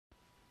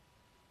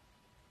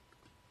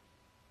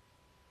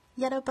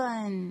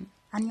여러분,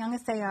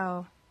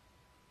 안녕하세요.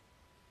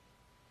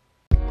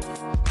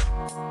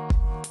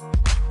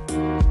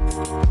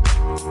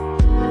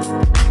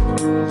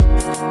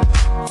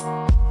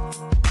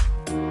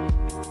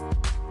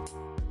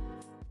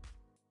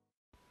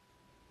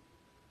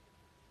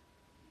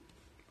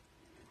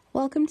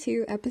 Welcome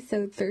to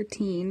episode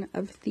 13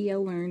 of Thea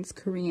Learns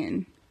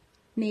Korean.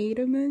 내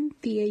이름은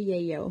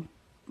Thea예요.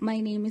 My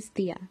name is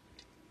Thea.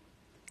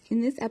 In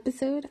this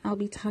episode, I'll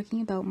be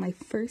talking about my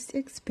first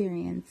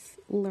experience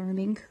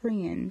learning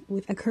Korean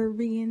with a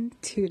Korean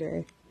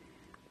tutor.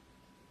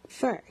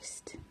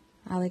 First,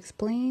 I'll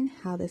explain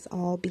how this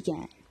all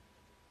began.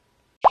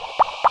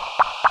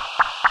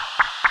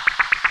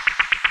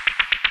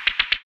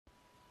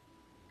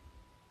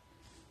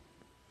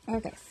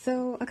 Okay,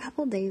 so a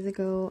couple days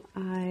ago,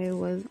 I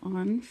was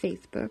on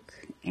Facebook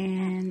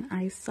and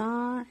I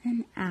saw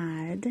an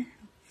ad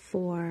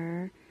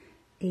for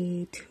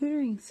a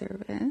tutoring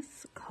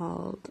service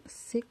called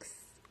 6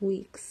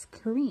 Weeks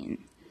Korean.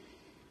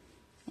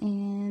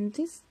 And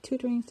this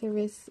tutoring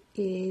service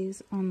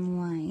is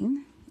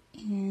online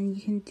and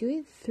you can do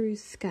it through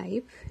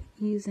Skype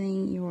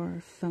using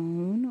your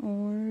phone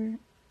or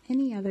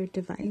any other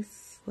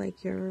device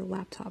like your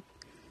laptop.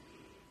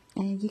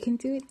 And you can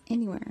do it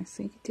anywhere.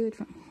 So you can do it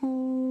from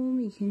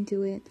home, you can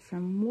do it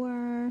from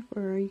work,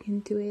 or you can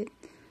do it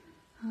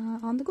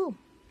on the go.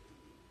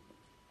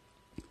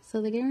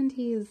 So the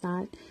guarantee is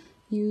that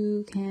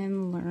you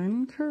can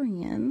learn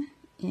Korean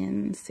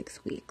in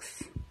 6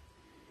 weeks.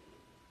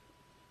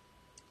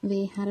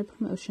 They had a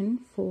promotion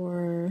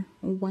for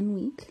 1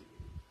 week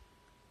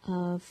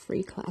of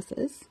free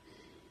classes,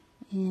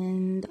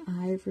 and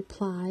I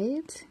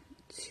replied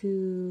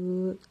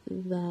to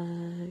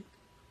the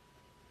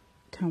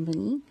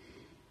company,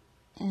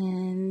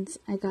 and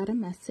I got a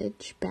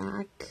message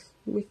back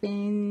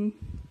within,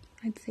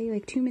 I'd say,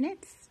 like 5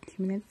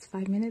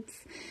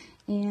 minutes,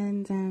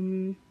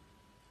 and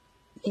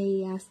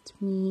they asked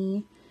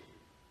me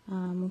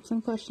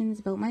some questions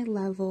about my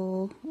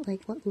level,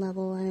 like what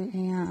level I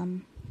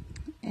am,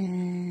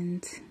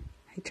 and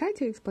I tried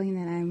to explain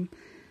that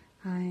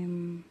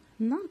I'm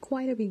not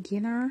quite a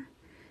beginner,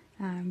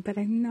 but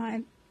I'm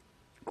not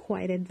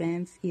quite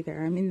advanced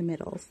either. I'm in the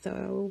middle,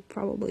 so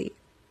probably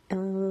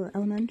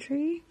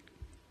elementary,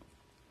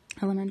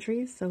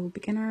 so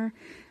beginner,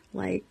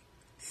 like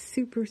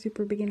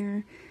super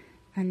beginner,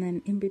 and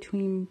then in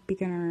between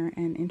beginner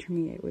and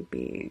intermediate would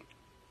be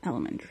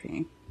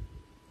elementary.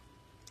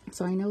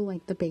 So I know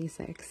like the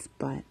basics,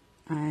 but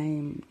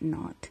I'm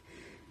not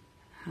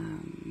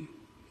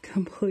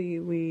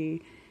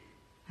completely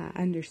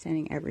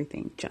understanding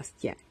everything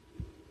just yet.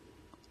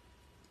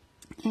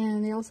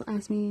 And they also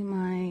asked me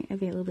my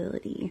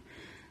availability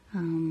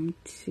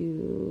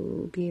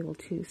to be able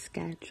to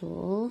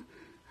schedule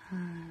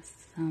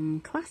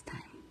some class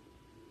time.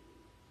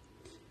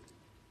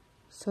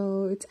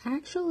 So it's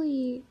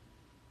actually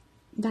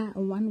that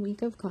 1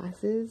 week of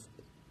classes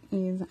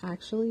is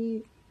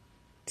actually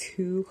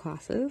 2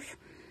 classes.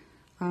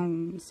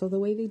 So the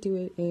way they do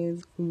it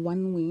is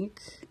 1 week,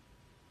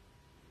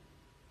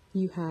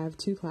 you have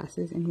 2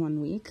 classes in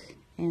 1 week,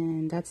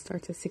 and that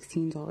starts at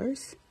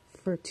 $16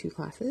 for 2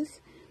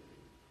 classes.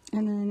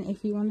 And then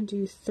if you want to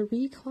do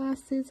 3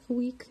 classes a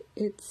week,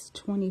 it's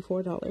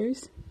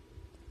 $24.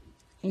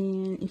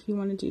 And if you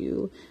want to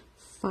do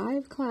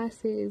 5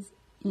 classes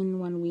in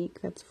 1 week,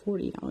 that's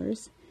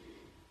 $40.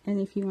 And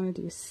if you want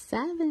to do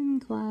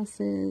 7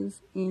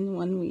 classes in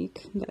 1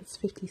 week, that's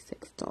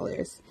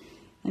 $56.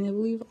 And I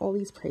believe all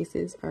these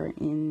prices are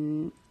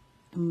in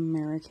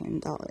American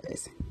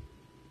dollars.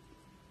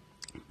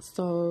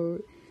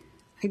 So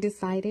I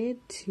decided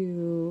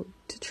to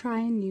try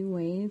a new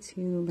way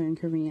to learn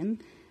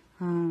Korean.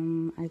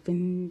 I've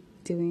been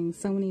doing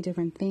so many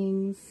different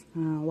things,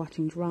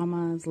 watching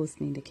dramas,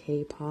 listening to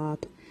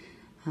K-pop,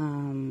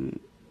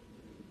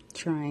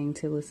 trying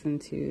to listen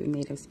to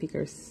native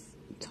speakers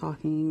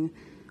talking,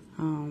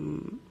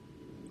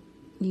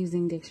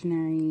 using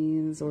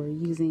dictionaries or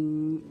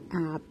using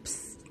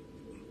apps,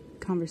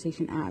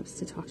 conversation apps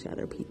to talk to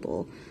other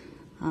people.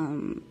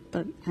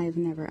 But I've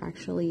never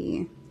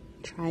actually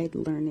tried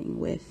learning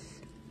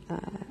with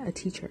a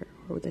teacher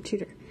or with a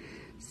tutor.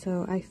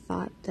 So I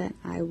thought that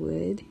I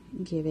would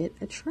give it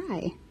a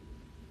try.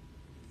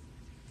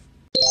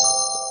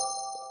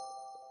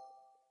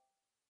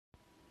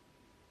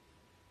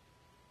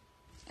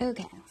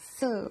 Okay,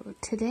 so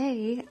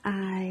today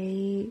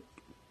I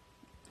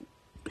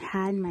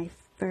had my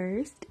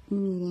first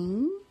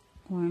meeting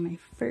or my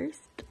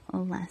first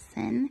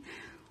lesson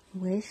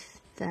with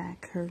the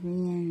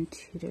Korean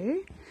tutor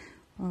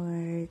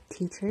or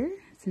teacher,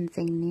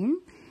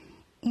 선생님,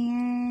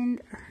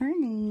 and her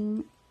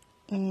name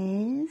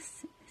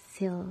is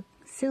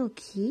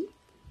Silky,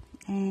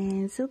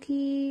 and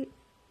Silky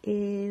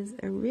is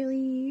a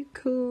really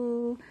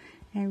cool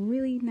and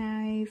really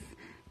nice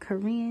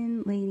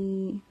Korean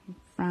lady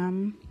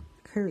from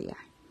Korea,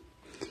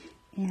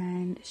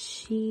 and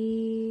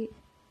she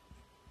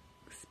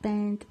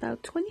spent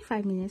about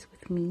 25 minutes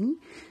with me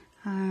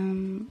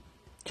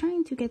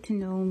trying to get to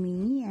know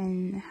me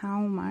and how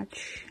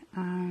much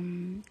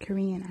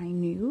Korean I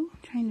knew,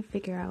 trying to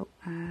figure out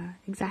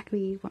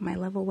exactly what my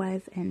level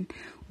was and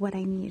what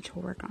I needed to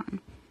work on.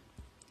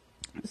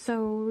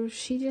 So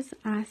she just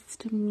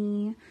asked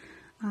me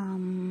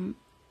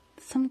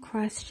some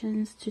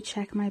questions to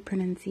check my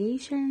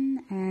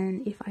pronunciation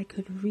and if I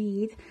could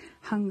read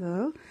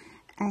Hangul,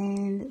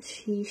 and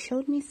she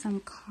showed me some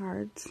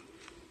cards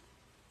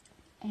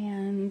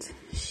and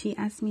she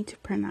asked me to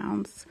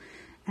pronounce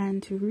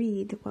and to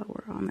read what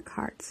were on the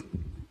cards,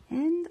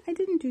 and I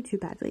didn't do too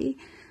badly.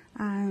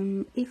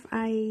 If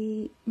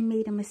I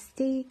made a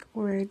mistake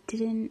or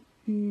didn't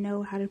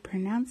know how to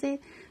pronounce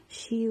it,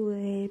 she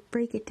would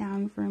break it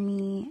down for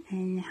me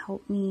and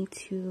help me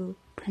to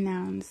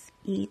pronounce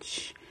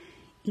each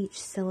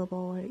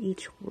syllable or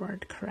each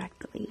word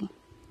correctly.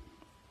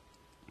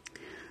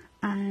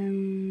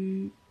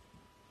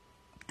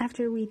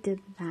 After we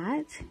did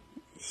that,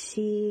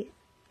 she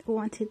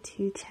wanted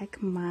to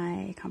check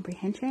my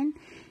comprehension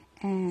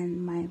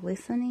and my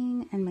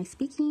listening and my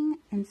speaking,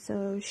 and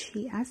so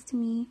she asked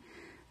me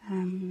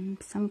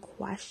some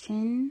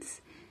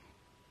questions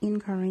in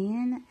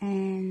Korean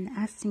and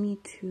asked me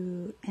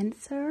to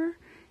answer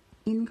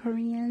in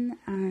Korean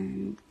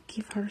and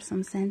give her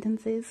some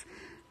sentences,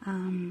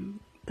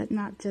 but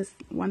not just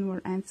one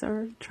word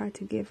answer. Try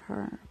to give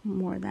her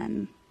more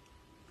than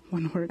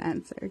one word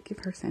answer, give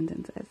her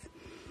sentences.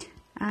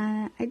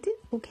 I did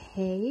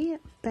okay,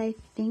 but I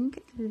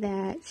think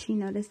that she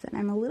noticed that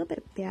I'm a little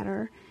bit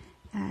better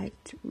at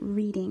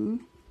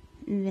reading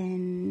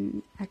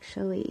than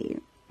actually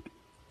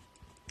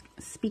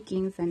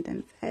speaking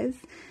sentences.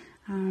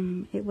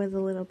 It was a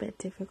little bit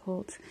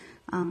difficult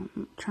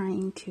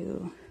trying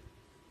to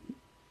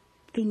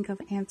think of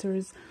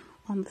answers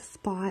on the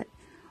spot,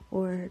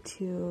 or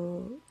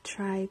to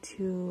try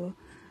to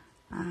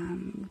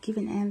give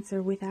an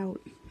answer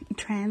without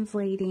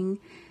translating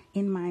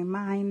in my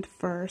mind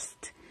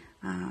first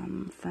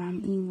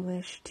from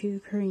English to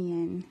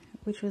Korean,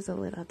 which was a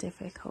little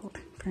difficult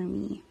for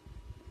me.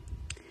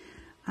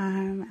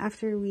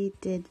 After we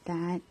did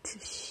that,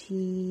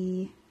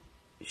 she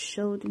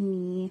showed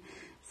me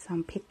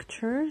some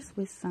pictures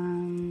with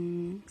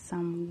some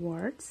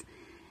words,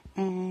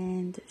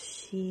 and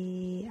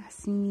she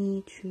asked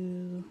me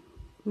to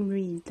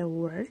read the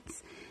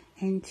words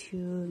and to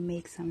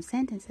make some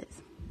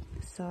sentences.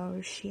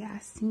 So she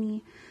asked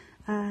me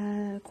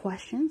a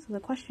question. So the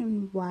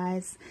question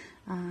was,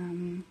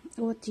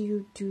 what do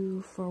you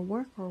do for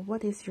work, or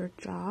what is your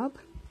job?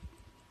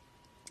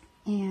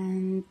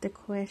 And the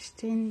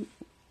question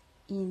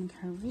in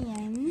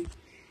Korean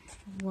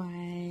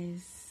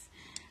was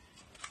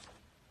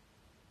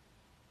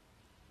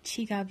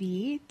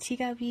지갑이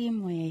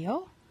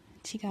뭐예요?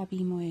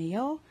 지갑이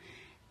뭐예요?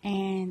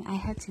 And I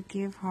had to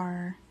give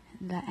her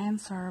the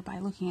answer by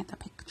looking at the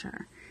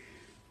picture.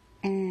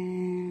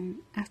 And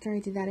after I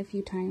did that a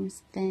few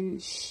times, then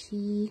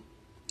she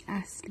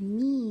asked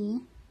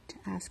me to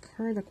ask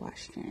her the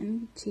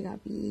question,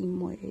 지갑이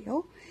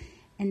뭐예요?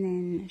 And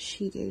then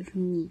she gave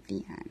me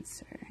the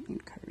answer in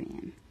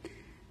Korean.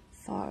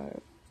 So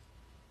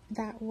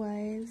that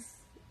was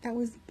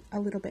a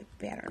little bit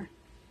better.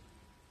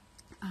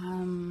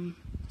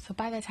 So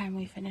by the time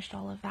we finished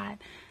all of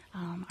that,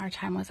 our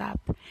time was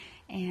up,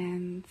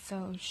 and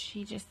so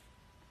she just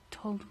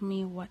told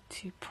me what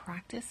to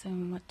practice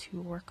and what to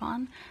work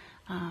on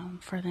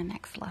for the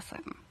next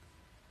lesson.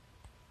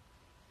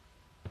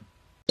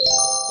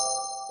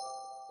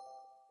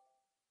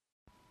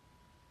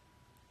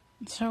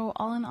 So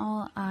all in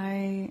all,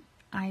 I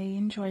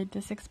enjoyed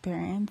this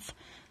experience.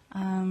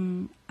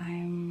 I'm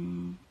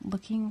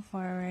looking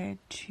forward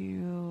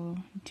to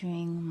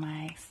doing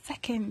my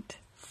second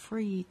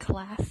free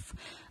class,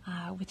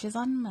 which is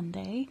on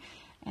Monday.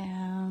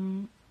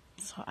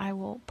 So I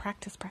will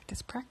practice.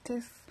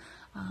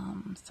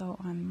 So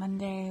on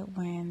Monday,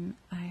 when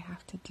I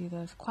have to do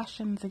those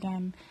questions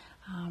again,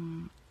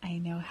 I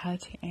know how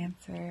to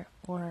answer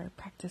or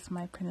practice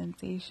my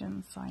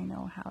pronunciation, so I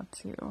know how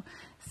to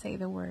say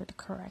the word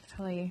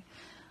correctly.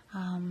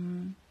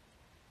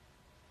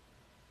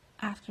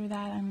 After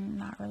that, I'm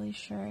not really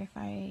sure if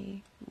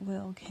I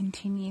will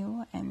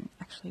continue and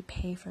actually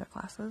pay for the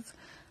classes.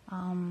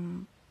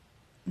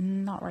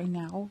 Not right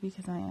now,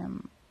 because I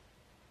am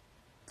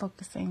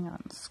focusing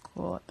on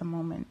school at the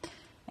moment,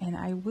 and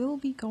I will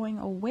be going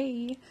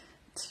away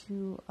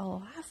to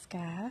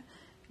Alaska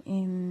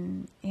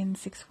in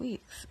 6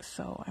 weeks,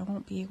 so I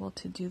won't be able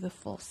to do the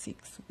full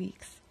 6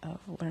 weeks of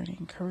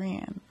learning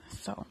Korean.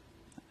 So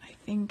I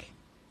think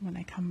when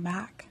I come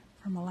back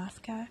from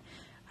Alaska,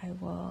 I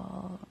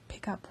will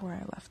pick up where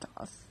I left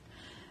off.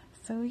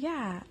 So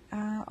yeah,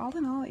 all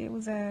in all, it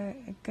was a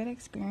good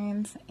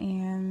experience,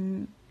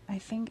 and I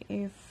think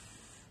if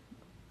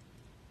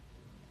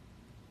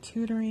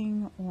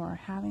tutoring or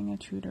having a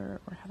tutor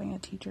or having a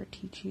teacher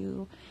teach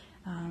you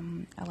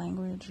a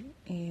language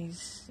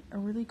is a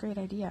really great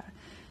idea,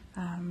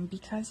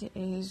 because it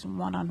is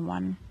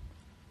one-on-one,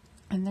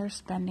 and they're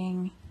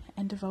spending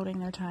and devoting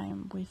their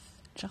time with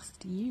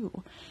just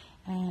you,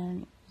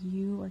 and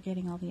you are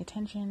getting all the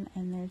attention,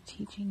 and they're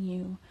teaching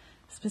you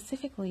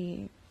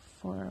specifically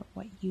for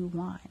what you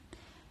want.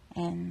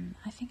 And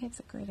I think it's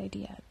a great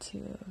idea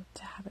to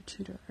have a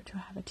tutor or to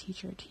have a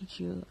teacher teach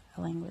you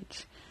a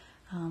language.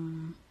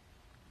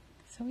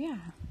 So yeah,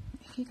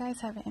 if you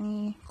guys have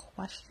any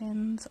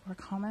questions or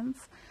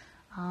comments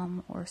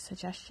or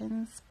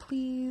suggestions,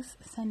 please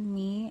send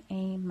me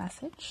a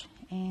message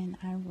and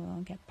I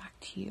will get back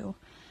to you.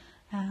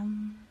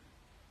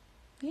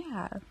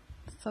 Yeah,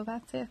 so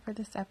that's it for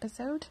this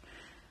episode.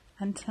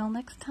 Until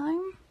next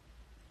time,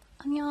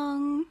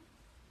 annyeong!